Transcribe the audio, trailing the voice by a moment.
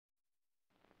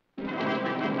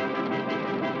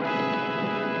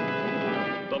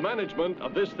management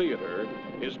of this theater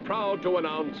is proud to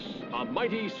announce a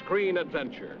mighty screen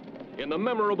adventure in the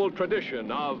memorable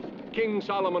tradition of King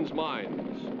Solomon's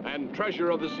Mines and Treasure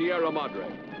of the Sierra Madre.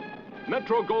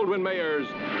 Metro-Goldwyn-Mayer's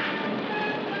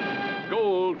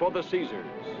Gold for the Caesars.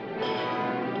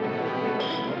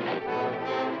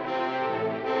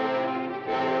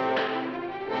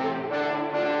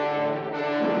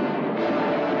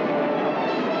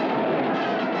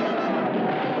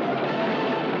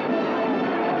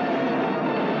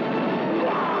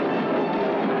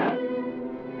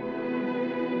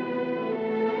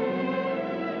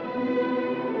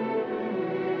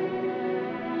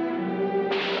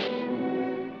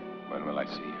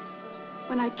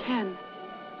 When I can.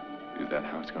 Is that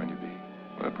how it's going to be?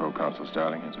 When the proconsul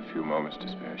Starling has a few moments to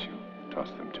spare, she'll toss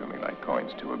them to me like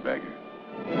coins to a beggar.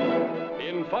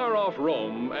 In far-off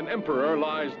Rome, an emperor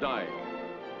lies dying.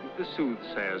 The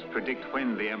soothsayers predict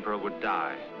when the emperor would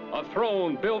die. A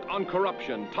throne built on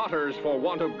corruption totters for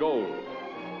want of gold.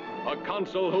 A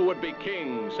consul who would be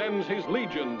king sends his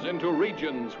legions into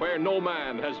regions where no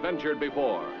man has ventured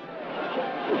before.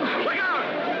 Look out!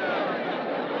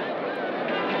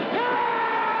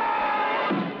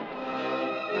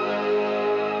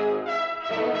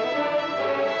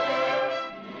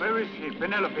 Where is she,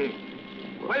 Penelope?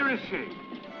 Where is she?